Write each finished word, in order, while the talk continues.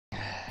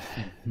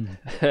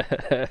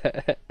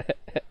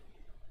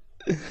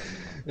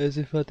As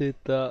if I did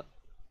that.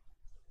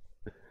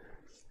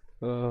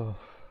 Oh,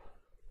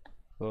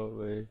 fuck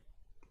me.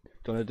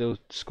 Do you want to do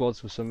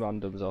squads with some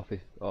randoms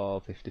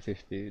or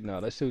 50-50? No,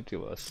 let's do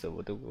duos still.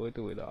 We'll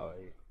do it that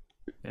way.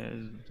 Yeah,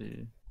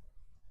 the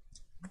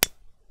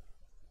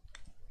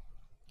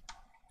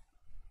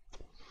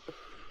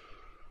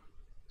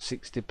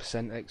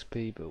 60%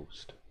 XP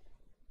boost.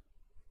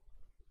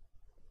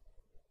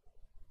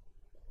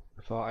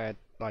 I thought I had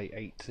like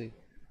 80.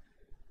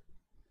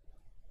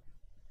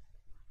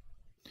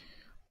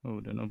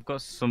 hold on, I've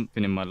got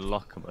something in my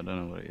locker, but I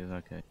don't know what it is.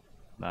 Okay,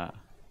 that,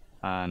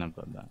 and I've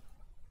got that.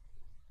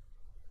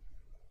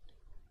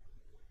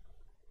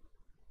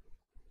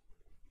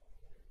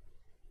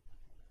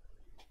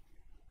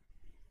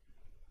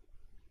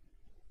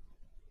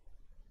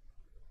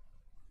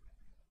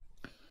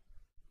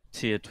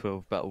 Tier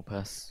 12 battle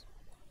pass.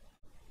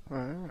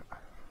 Alright.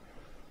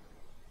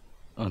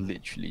 I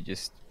literally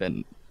just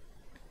spent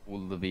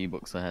all the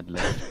V-Bucks I had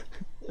left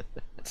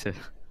to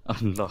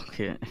unlock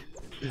it.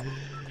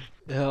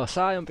 Yo, Si,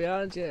 I'm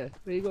behind you.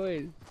 Where you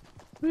going?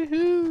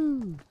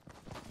 Woohoo!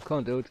 Come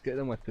on, dude, get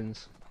them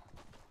weapons.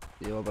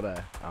 You over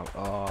there?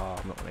 Oh,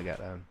 I'm not gonna get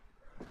them.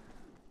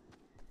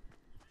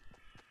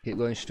 Keep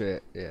going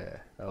straight. Yeah,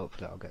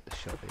 hopefully I'll get the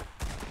shoddy.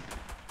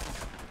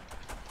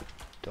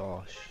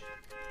 Dosh.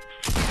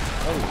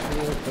 Oh,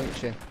 shield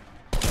punching.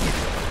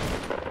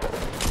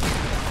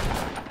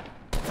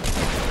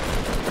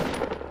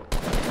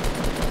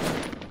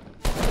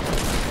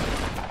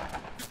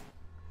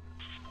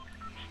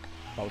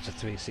 That was a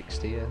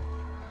 360, yeah.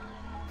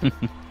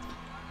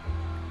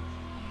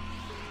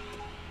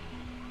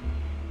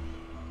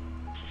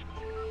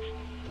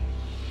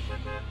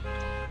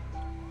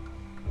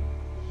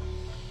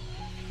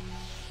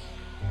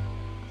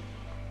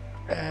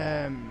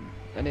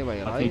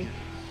 Anyway, I think,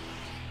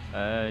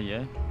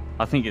 yeah.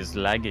 I think it's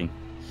lagging.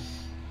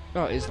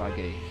 Oh, it is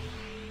laggy.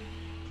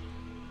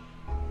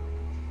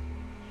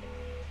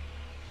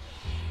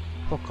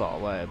 Fuck all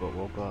the way, but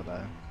we'll go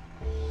there.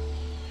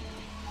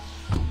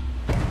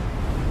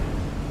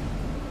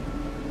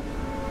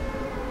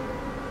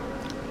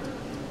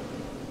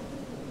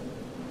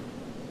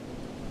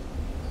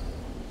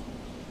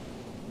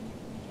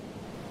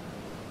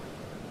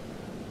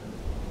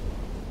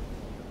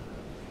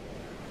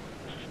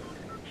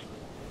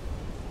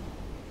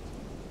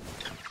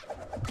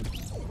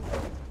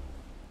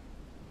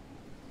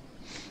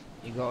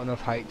 You got enough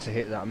height to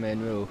hit that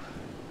main roof?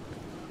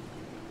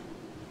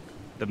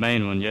 The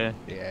main one, yeah.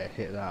 Yeah,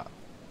 hit that.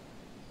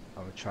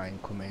 I would try and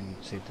come in,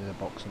 see if there's a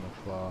box on the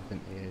floor. I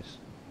think there is.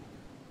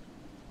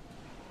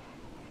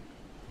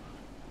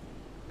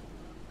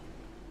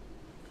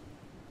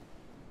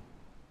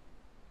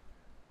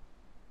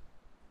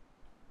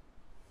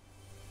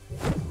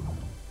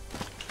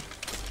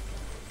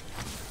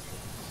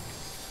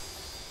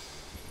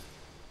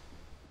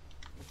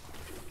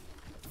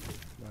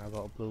 I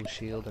got a blue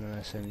shield and an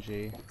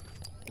SMG.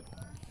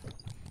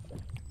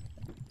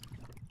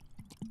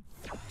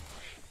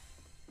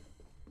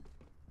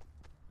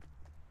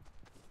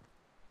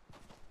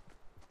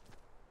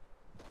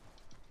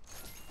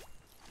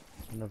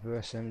 Another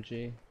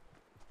SMG.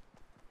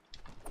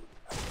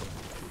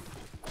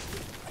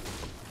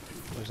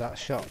 Was that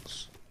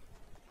shots?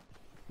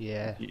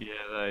 Yeah. Yeah,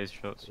 that is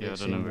shots. Yeah,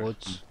 It's I don't know in where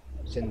woods.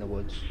 It's in the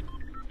woods.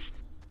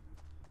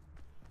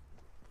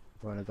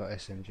 I've only got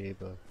SMG,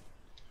 but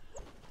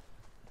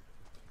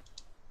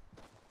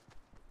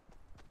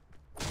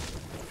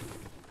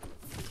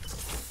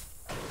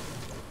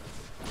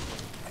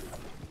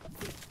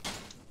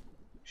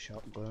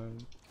shotgun.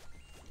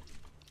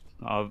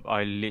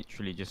 I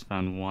literally just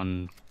found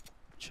one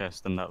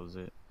chest and that was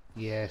it.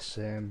 Yes.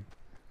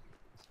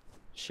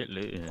 Shit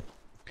loot here.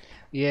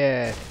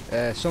 Yeah.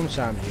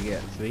 Sometimes you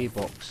get 3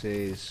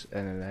 boxes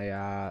and an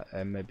AR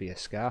and maybe a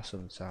scar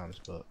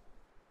sometimes, but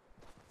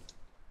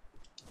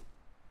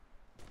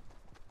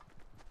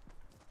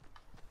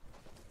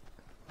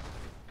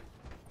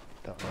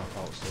don't know if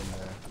else in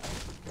there.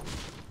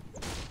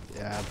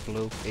 Yeah,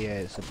 blue. Yeah,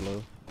 it's a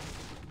blue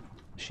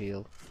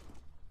shield.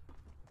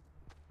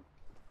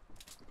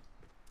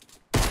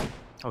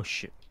 Oh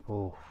shit.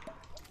 Oh,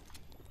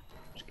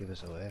 just give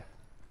us away.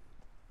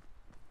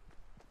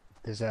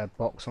 There's a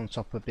box on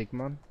top of Big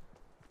Man.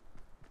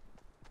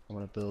 I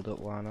want to build up,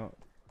 why not?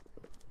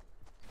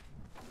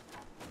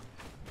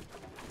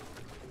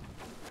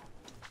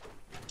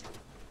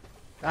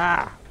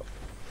 Ah!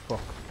 Fuck.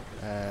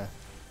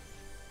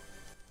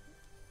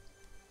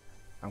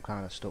 I'm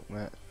kind of stuck,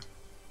 mate.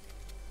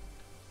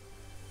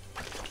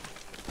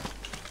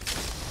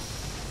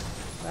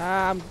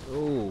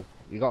 Oh,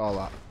 you got all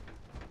that?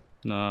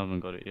 No, I haven't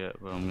got it yet,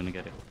 but I'm gonna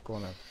get it. Go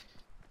on then.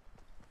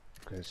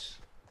 Because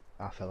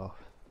I fell off.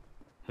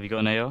 Have you got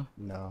an AR?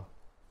 No.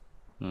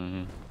 No,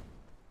 yeah.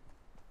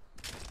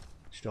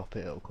 Stop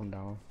it, it'll come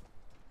down.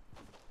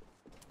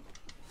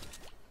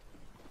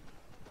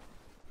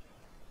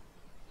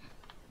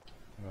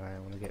 Right, I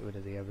want to get rid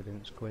of the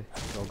evidence quick.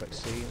 So I'll get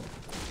seen.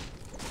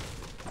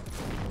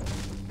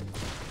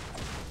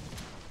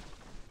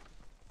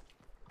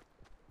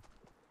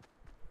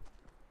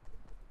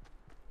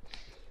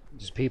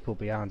 There's people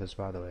behind us,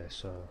 by the way,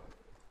 so...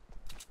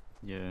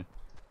 Yeah,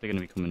 they're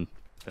gonna be coming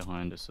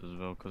behind us as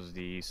well because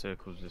the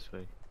circle's this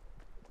way.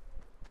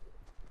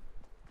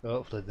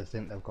 Hopefully they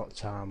think they've got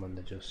time and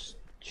they're just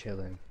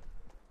chilling.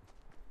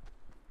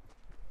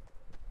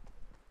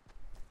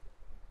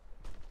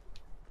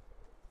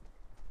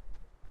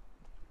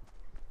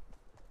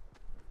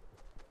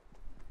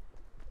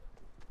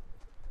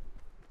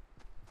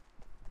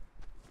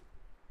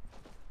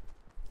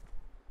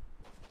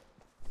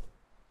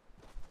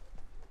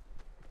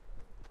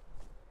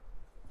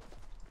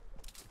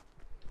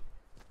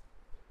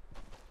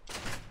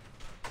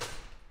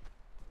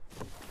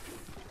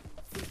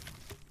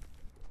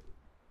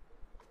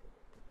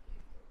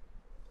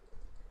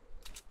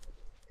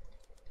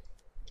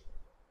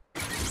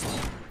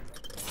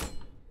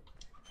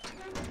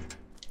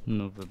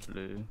 Another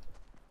blue.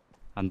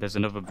 And there's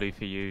another blue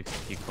for you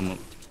if you come up.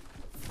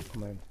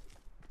 Come in.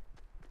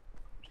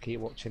 Just keep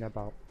watching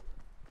about.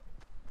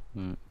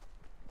 Mm.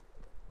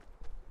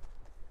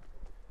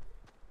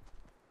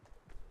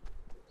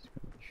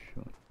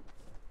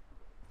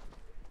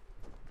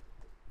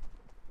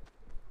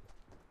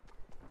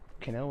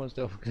 Fucking hell, was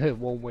the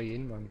one way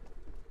in, man.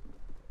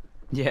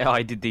 Yeah,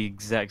 I did the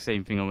exact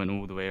same thing. I went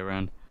all the way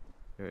around.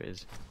 Here it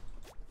is.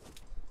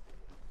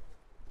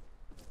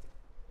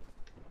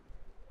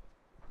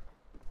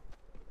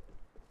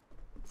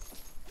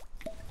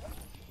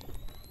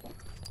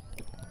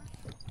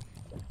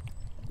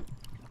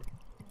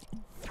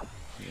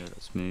 Yeah,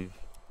 that's smooth.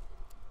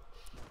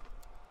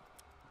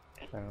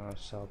 I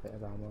saw a bit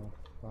of ammo.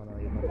 Oh no,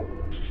 you're not.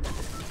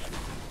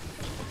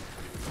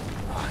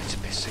 Oh, it's a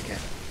piss again.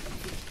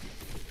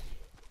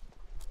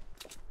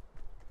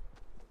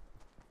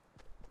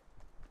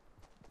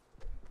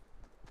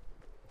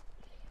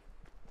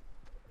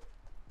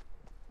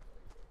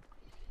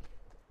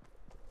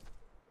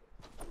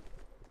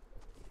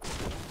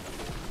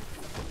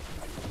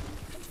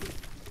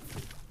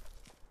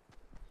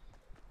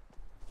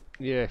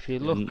 Yeah, if you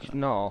look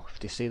north,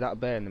 do you see that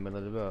bear in the middle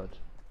of the road?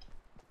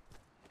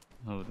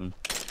 Hold on.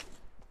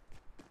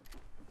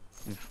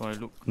 If I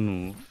look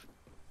north...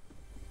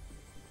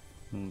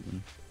 Hold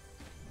on.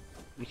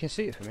 You can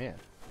see it from here.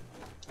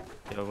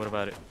 Yeah, what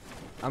about it?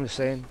 I'm just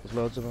saying, there's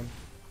loads of them.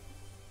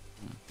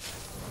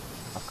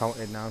 I've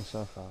counted 9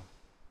 so far.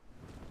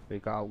 We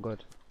got out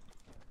good.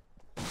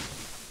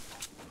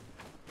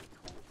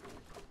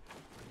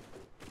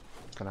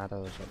 Can I have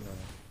those up there?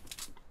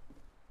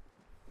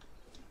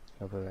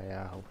 Over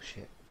there, oh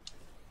shit.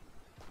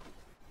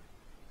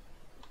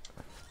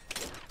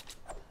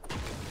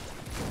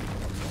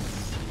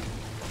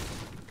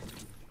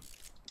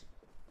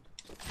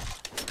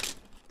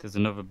 There's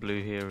another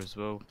blue here as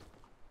well.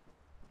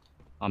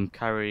 I'm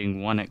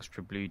carrying 1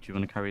 extra blue. Do you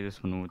want to carry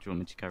this one or do you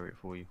want me to carry it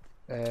for you?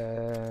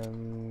 I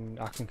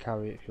can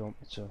carry it if you want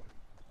me to.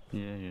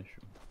 Yeah, yeah,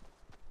 sure.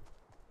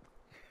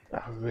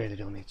 I really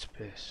don't need to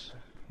piss.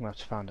 I'm gonna have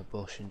to find a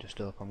bush and just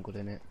hope I'm good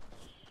in it.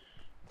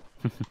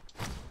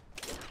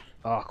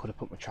 Oh, I could have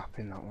put my trap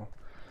in that one.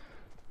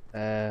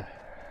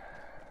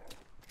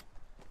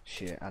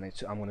 Shit, I'm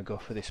gonna go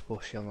for this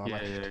bush on my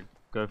left. Yeah,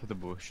 go for the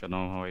bush. I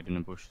know how I hide in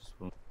a bush as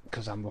well.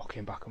 Because I'm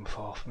rocking back and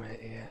forth,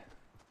 mate, yeah.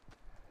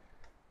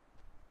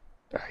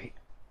 Right.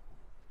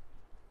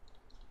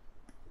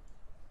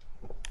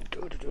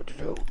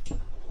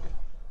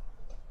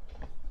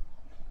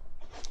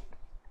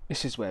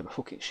 This is where the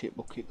fucking shit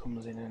bucket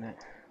comes in, innit?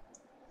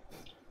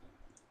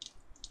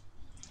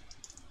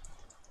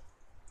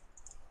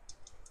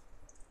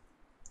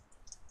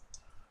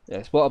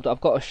 Yes, but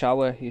I've got a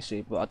shower, you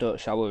see, but I don't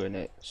shower in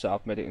it, so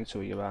I've made it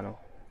into a urinal.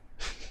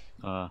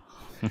 Ah.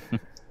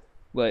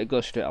 Well, it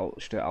goes straight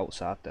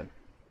outside then.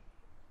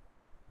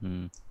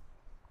 Hmm.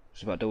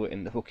 So if I do it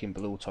in the fucking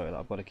blue toilet,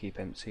 I've got to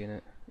keep emptying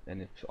it,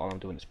 and if all I'm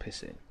doing is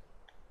pissing,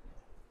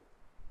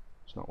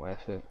 it's not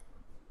worth it.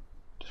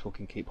 Just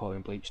fucking keep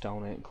pouring bleach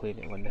down it and clean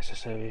it when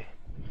necessary.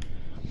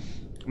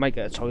 I might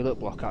get a toilet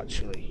block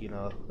actually, you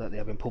know, that they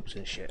have in pubs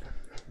and shit.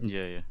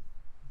 Yeah, yeah.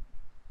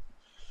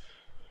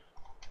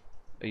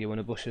 Are you in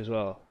a bush as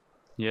well?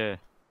 Yeah.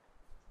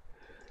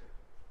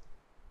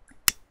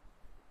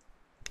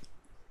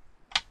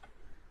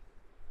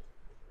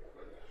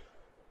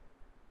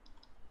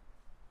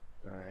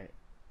 Right.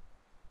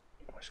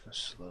 I'm just gonna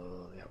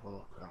slowly have a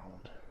look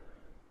around.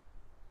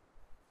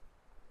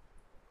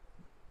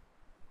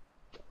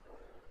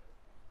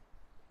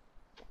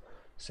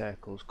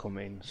 Circles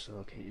coming,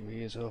 so keep your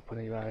ears open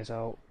and your eyes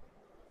out.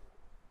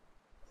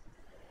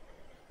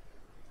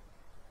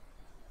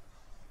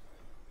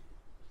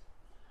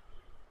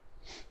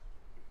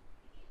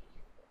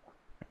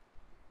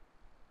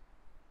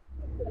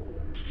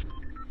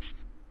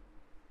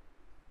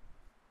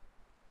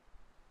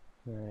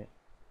 Right.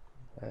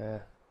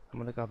 I'm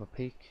gonna go have a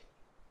peek.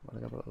 I'm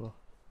gonna go have a little look.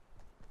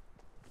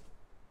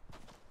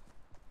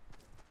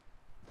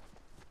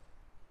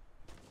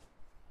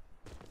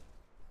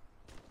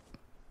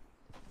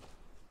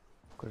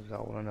 Because I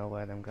want to know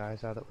where them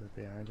guys are that was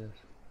behind us.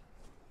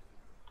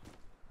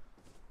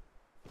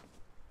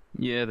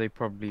 Yeah, they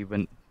probably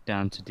went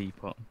down to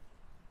Depot.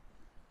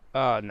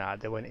 Oh nah,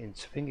 they went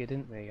into thingy,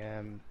 didn't they?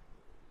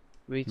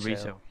 Retail.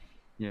 Retail.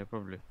 Yeah,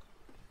 probably.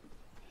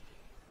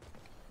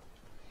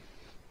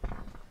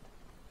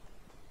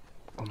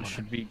 Come on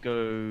Should then. we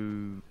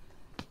go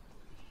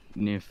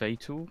near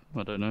Fatal?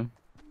 I don't know.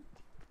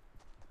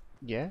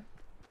 Yeah,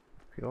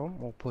 if you want,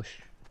 we'll push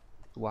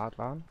the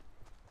wildland.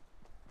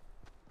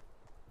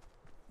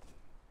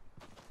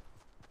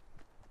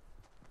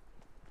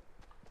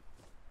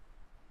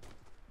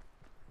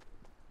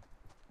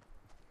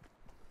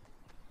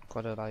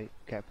 Gotta like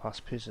get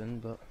past prison,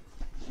 but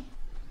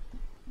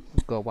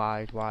go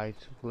wide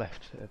left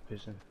of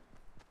prison.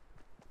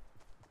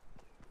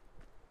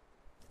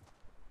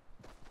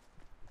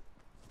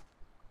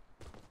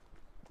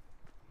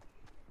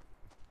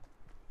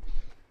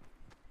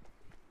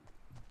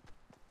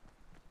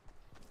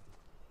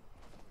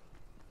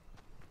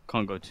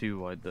 Can't go too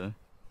wide though.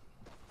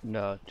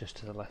 No, just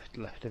to the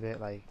left of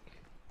it, like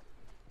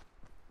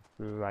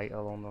right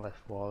along the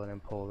left wall and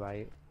then pull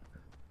right.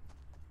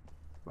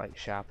 Like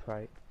sharp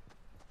right.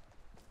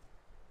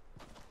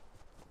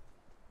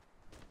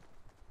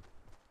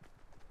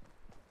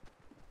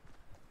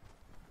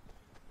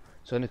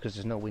 It's only because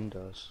there's no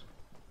windows.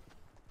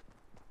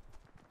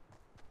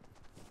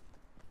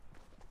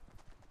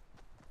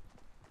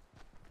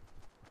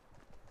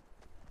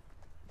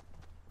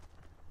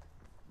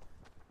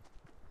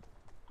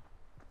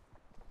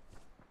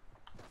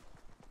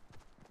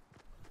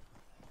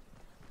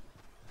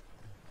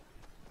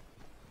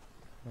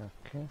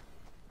 Okay.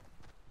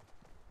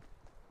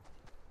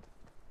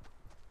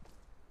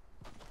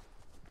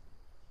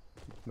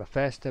 My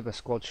first ever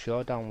squad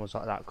showdown was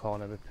at that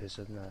corner of the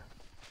prison there.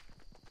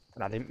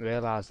 And I didn't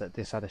realise that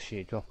this had a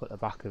sheer drop at the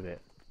back of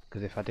it.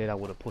 Because if I did, I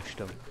would have pushed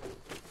them.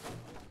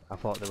 I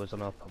thought there was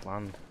an open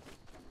land.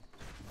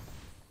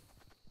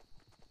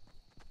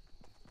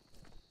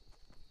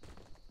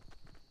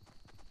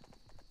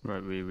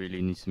 Right, we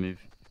really need to move.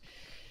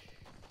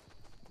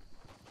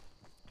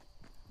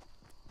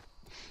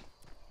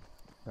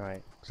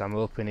 Right, because I'm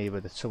hoping either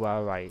the to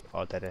our right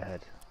or dead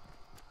ahead.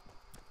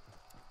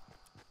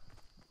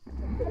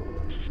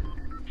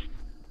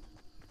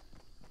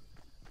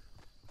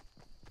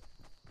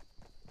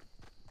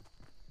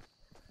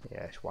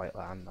 Yeah, it's white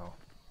land now.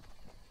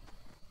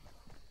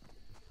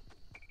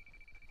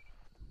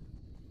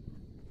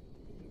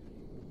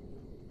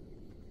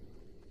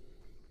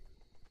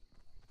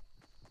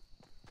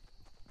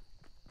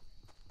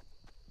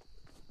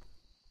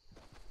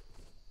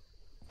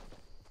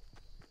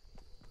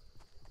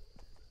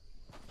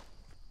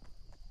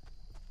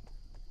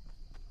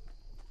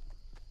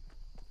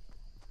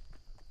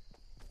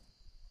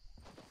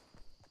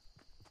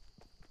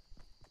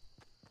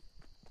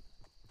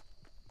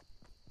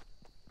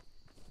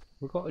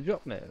 We got a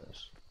drop near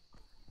us?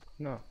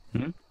 No.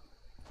 Hmm?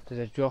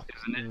 There's a drop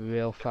Isn't it?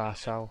 real far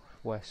south,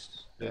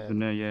 west.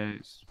 Isn't it? Yeah,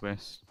 it's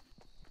west.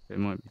 It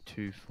might be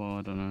too far,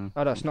 I don't know.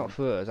 Oh, that's not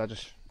for us. I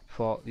just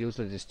thought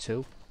usually there's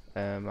two.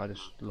 I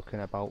just looking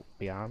about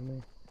behind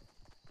me.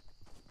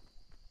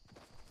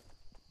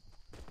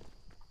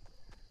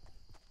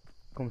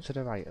 Come to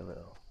the right a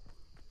little.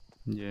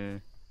 Yeah.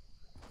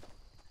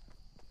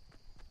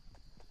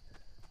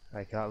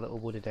 Like that little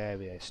wooded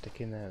area,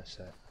 stick in there a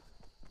sec.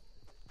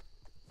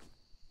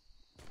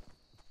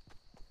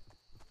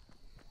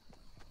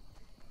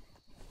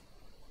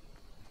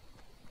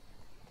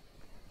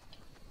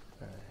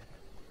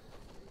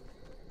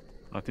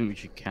 I think we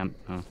should camp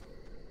now.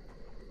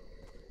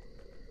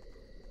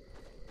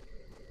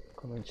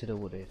 Come into the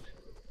wooded.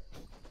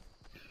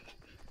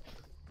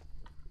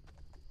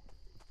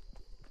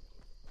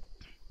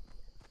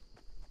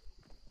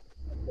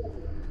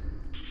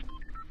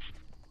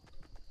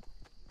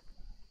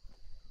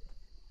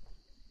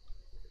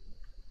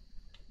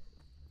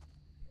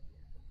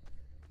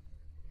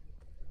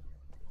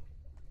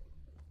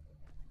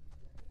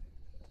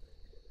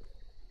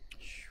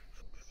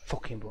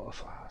 Fucking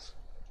butterflies.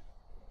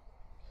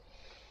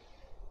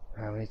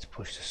 Now we need to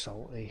push the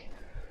salty.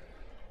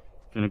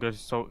 Do you want to go to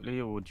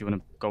Saltley or do you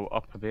want to go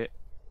up a bit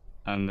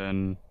and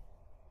then...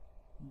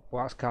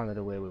 Well, that's kind of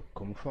the way we've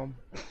come from.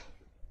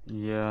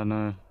 Yeah, I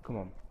know. Come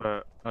on.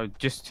 But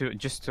just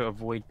to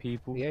avoid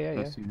people. Yeah, yeah, yeah.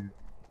 If you...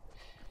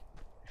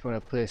 If you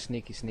want to play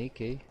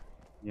sneaky.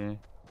 Yeah.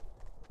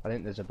 I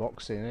think there's a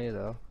box in here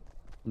though.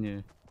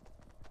 Yeah.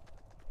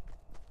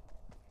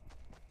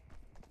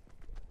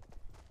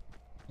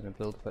 Gonna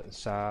build up at the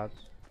sides.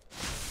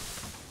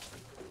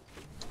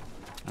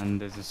 And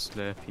there's a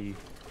Slurpee.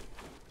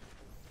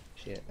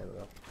 Shit, there we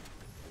go.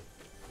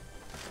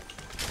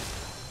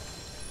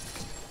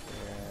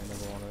 Yeah,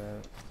 another one of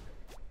them.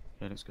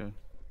 Okay, let's go.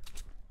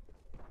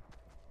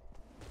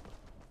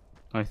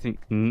 I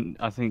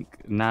think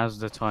now's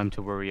the time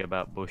to worry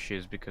about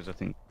bushes because I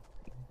think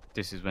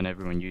this is when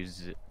everyone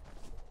uses it.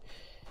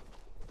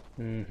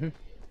 Mm-hmm.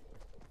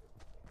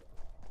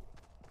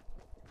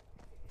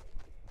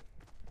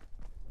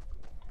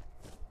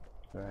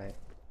 Right.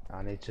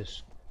 I need to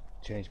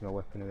change my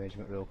weapon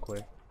arrangement real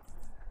quick.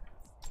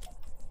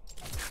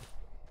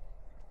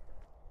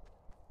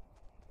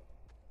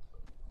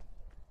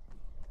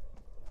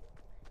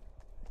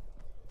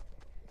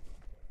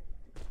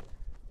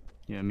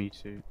 Yeah, me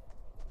too.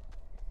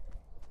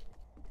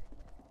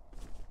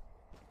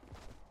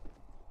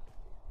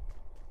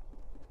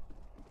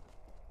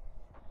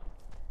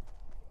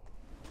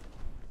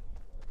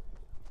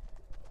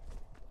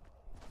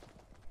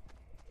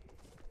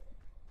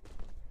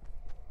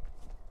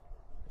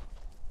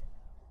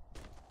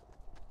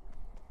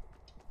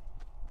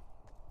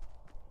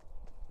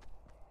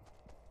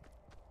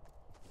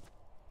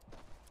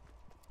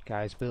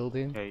 Guys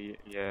building. Okay,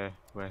 yeah,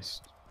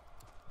 west.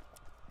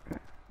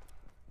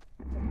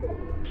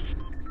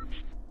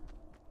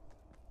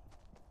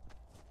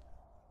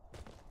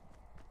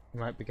 There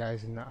might be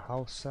guys in that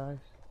house side.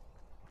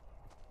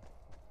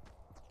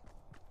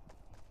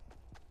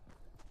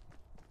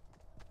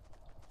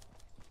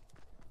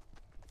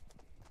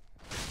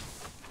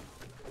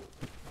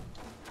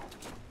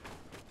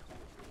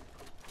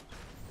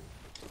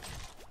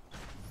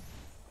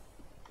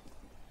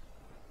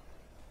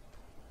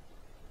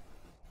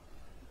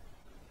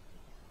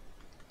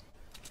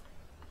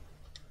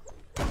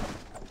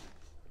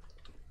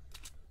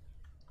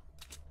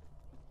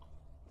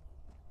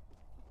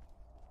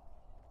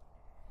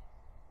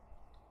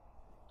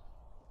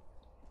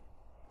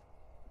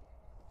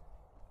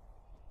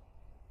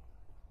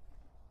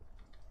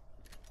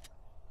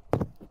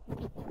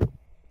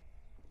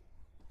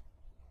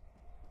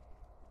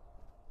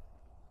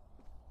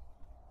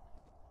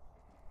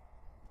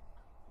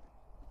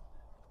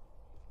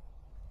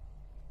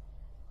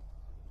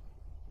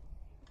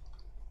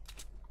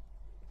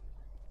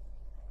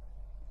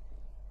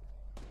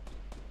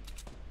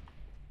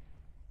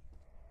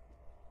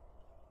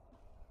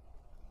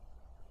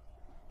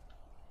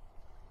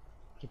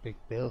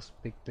 There's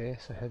a big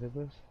base ahead of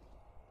us.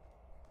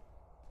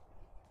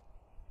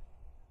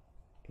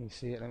 Can you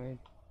see it, I mean?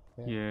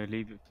 Yeah,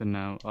 leave it for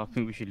now. I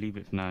think we should leave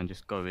it for now and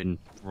just go in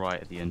right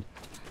at the end.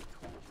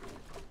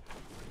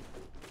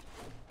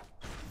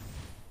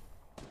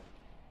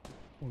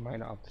 We might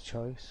not have the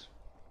choice.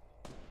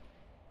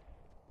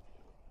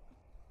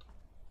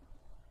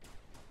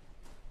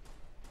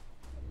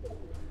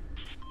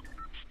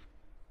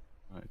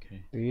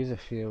 Okay. There is a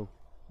few,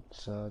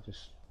 so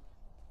just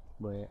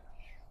wait.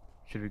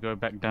 Should we go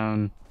back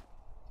down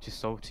to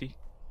Salty?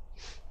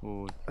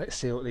 Or Let's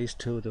see what these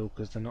two do,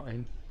 because they're not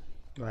in.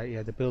 Right,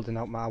 yeah, they're building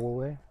out Marble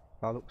Way,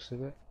 by the looks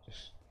of it.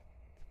 Just.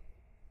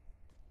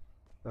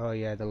 Oh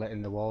yeah, they're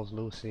letting the walls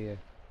loose here.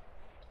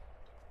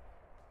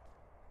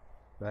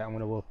 Right, I'm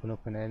gonna open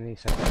up in any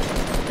second.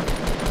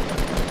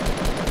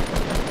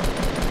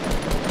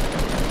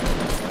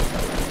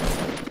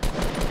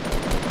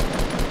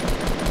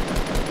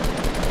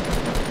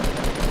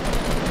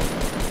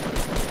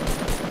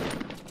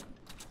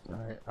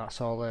 Right,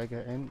 that's all they're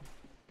getting.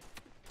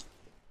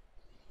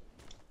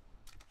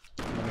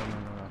 No.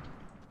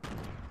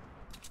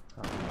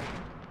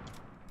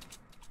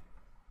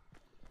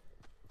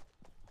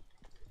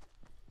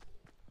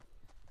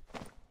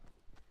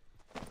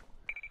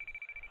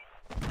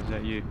 is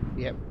that you?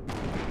 Yep.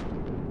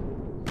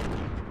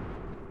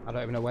 I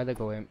don't even know where they're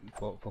going,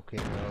 but fucking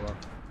hell.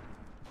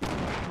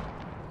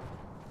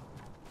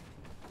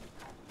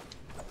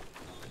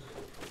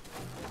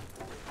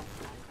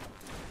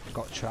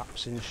 Got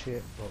traps and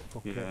shit, but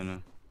fuck Yeah, it. I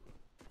know.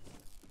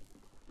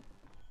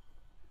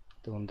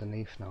 They're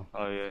underneath now.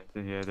 Oh yeah,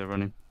 yeah, they're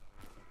running.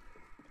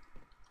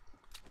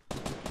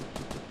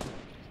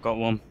 Got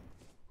one.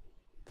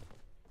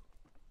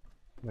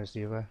 Where's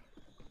the other?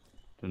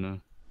 Don't know.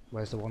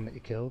 Where's the one that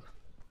you killed?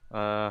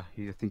 I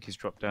think he's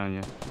dropped down.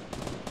 Yeah.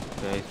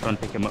 Yeah, he's trying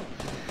to pick him up.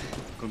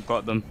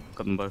 Got them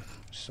both.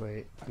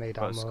 Sweet. I need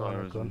Got ammo on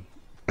Scar a as gun.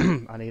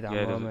 I need Yeah,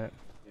 ammo, mate.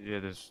 Yeah,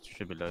 there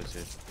should be loads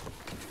here.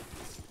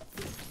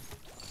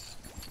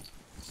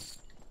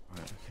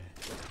 Right,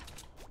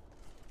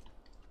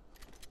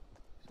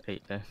 okay.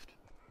 8 left.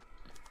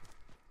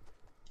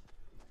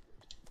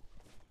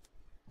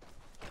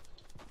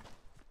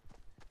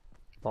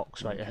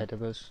 Box right ahead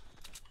of us.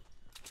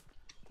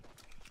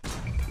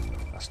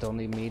 I still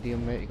need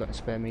medium, mate. You got a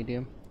spare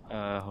medium?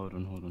 Hold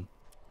on.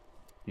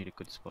 Need a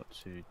good spot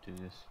to do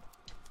this.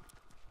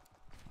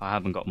 I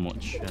haven't got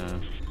much.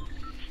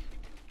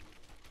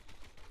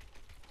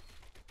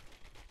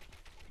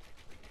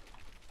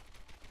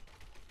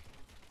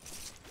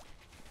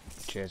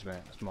 Cheers,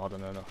 mate. That's more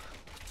than enough.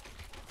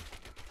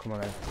 Come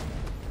on in.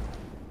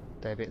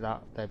 They bit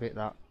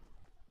that.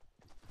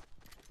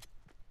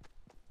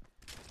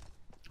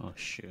 Oh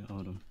shit,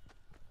 hold on.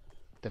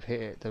 They've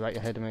hit it. They're right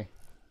ahead of me.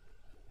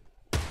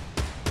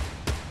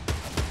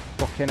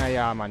 Fucking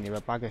AR, man. You're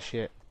a bag of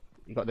shit.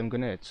 You got them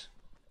grenades?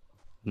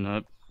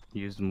 Nope,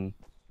 used them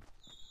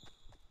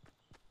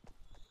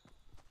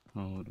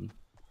all. Hold on.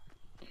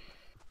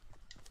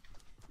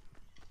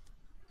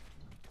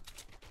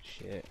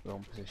 Shit,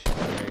 wrong position.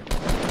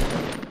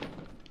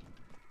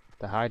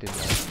 They're hiding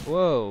there.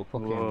 Whoa,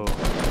 fucking. Whoa.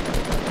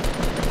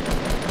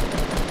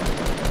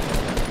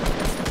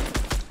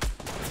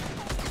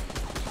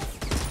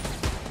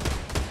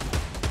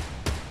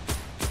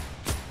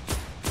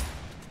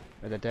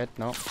 Are they dead?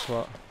 No,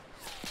 SWAT.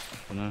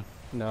 I don't know.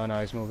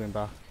 No, he's moving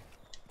back.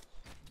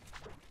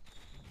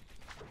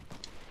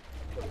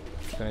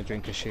 Gonna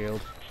drink a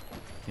shield.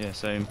 Yeah,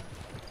 same.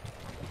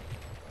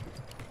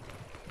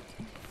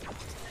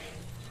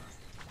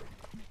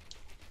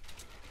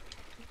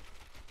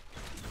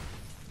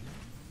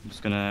 I'm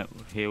just gonna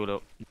heal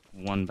up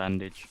one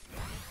bandage.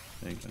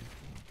 There you go.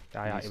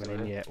 I ain't He's even still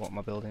in there? yet. What am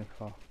I building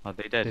for? Are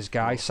they dead? There's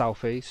guy Or-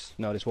 southeast.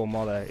 No, there's one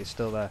more there. It's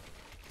still there.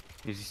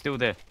 Is he still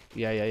there?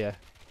 Yeah.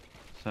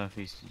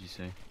 Southeast, did you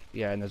say?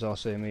 Yeah, and there's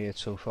also me at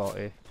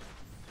 240.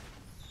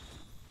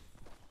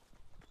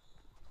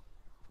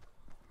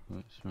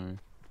 Right, sorry.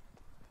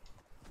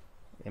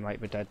 He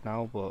might be dead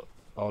now, but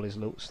all his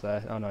loot's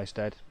there. Oh no, he's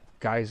dead.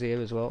 Guy's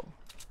here as well.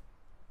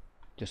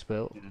 Just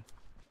built. Yeah.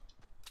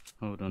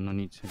 Hold on, I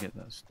need to get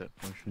that step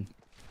potion.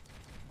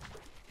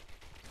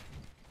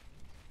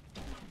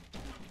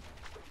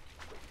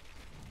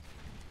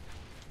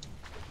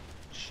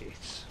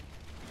 Shit.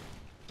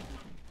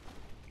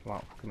 Come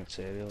out, fucking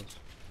materials.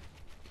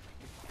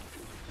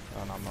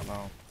 Oh no, I'm not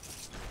now.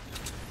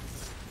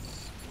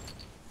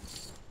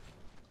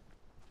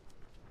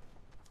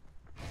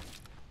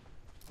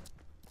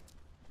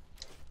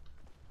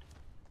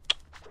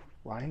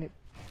 Why ain't it?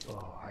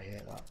 Oh, I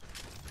hate that.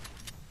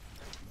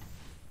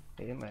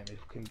 He didn't make me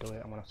fucking do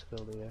it. I'm gonna have to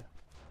build it here.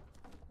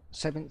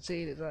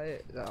 17, is that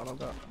it? Is that all I've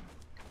got?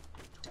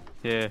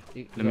 Yeah.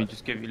 You Let me got-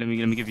 just give you. Let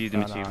me give you the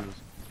No, no. materials.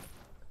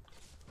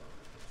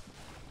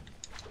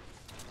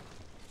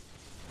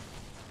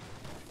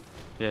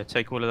 Yeah,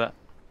 take all of that.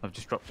 I've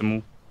just dropped them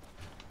all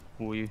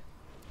for you.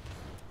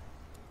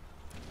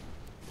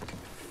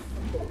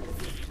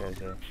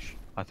 Okay.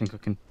 I think I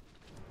can.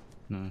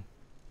 No.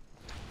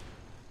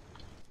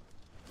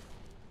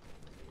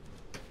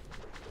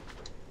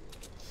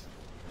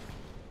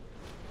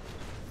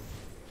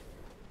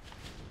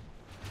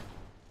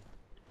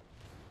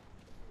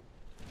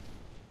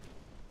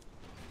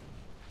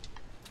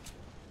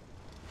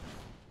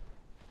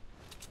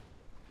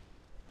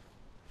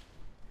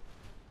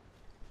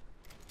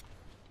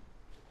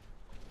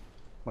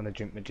 Wanna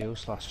drink my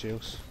juice, last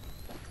juice.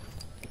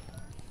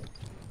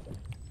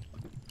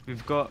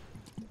 We've got.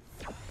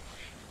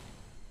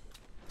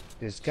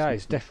 There's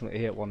guys definitely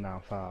hit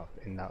 195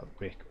 in that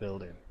brick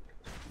building.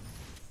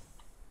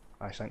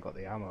 I just ain't got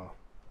the ammo.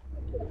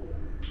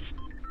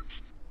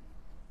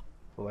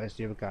 But where's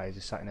the other guy? Is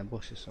he sat in a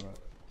bush or something?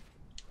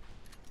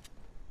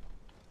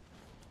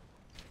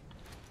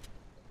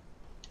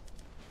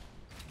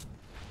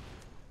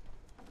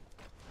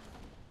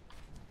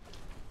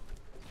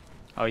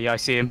 Oh yeah, I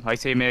see him. I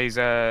see him. He's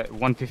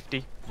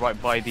 150,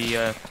 right by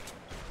the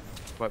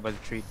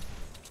tree.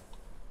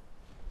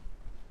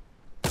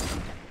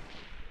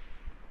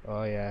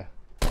 Oh yeah.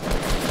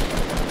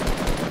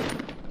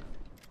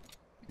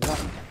 Is that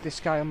this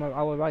guy on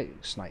our right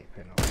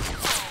sniping? Or?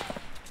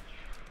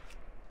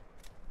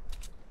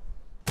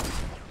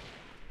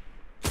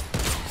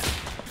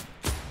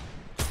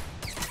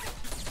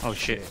 Oh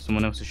shit! Shit.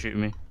 Someone else is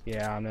shooting me.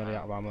 Yeah, I'm nearly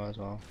out of ammo as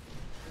well.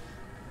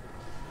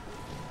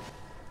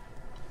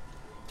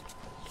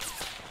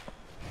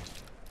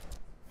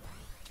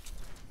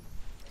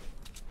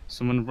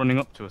 Someone running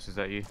up to us. Is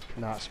that you?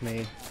 No, that's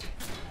me.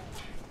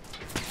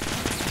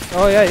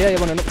 Oh yeah, you're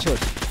running up to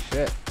us.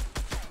 Shit.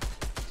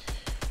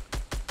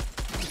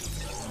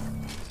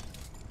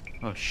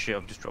 Oh shit!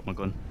 I've just dropped my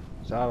gun.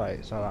 It's alright,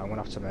 I'm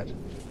gonna have to med.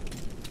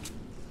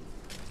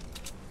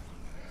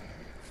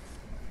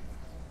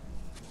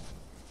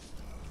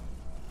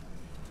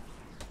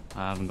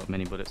 I haven't got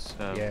many bullets.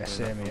 Yeah,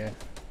 same here.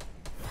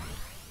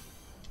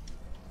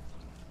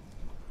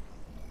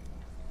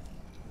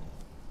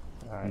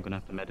 I'm Right. gonna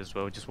have to med as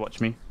well. Just watch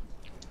me.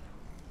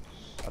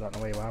 I don't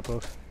know where you are,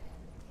 bro.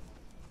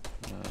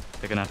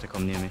 They're gonna have to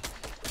come near me.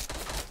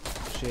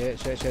 Shit,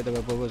 there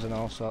were brothers and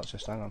all sorts,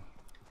 just hang on.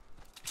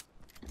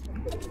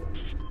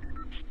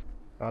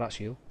 Oh, that's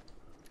you.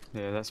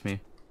 Yeah, that's me.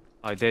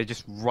 They're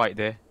just right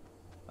there.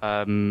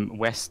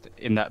 West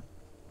in that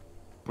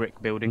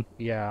brick building.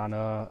 Yeah, I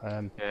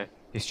know. Yeah,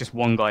 it's just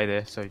one guy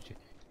there, so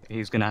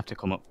he's gonna have to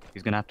come up.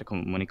 He's gonna have to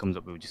come up. When he comes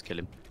up, we'll just kill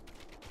him.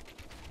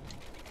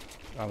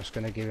 I was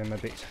gonna give him a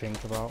bit to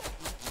think about.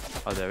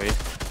 Oh, there he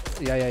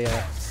is.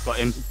 Yeah. Got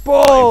him.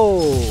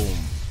 Boom!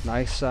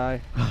 Nice,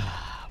 Si.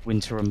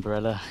 Winter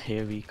umbrella,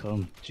 here we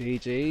come.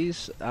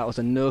 GG's. That was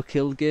a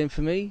no-kill game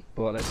for me,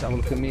 but let's have a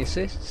look at my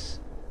assists.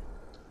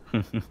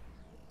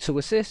 2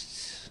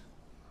 assists.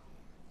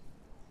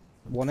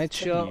 1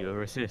 headshot.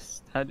 Your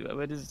assist.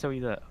 Where does it tell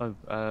you that? Oh,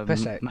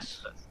 Press X. match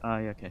stats. Ah,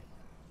 yeah, okay.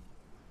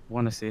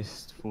 1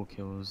 assist, 4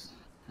 kills,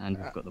 and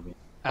we've got the win.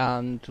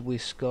 And we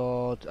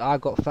scored. I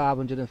got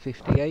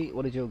 558.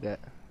 What did you get?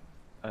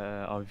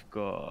 I've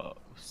got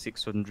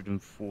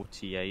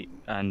 648,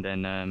 and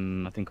then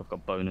I think I've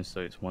got bonus, so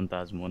it's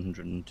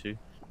 1,102.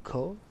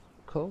 Cool.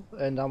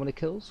 And how many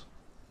kills?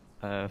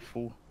 4.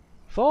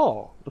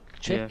 4. Look,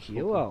 check Yeah,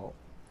 you 4. out.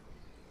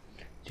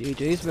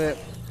 GG's, mate.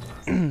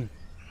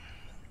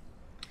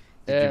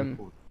 Did you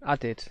record? I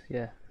did.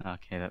 Yeah.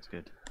 Okay, that's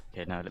good.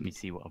 Okay, now let me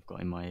see what I've got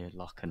in my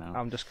locker now.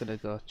 I'm just gonna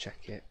go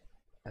check it.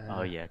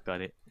 Oh yeah,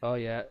 got it. Oh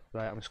yeah.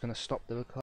 Right. I'm just gonna stop the record.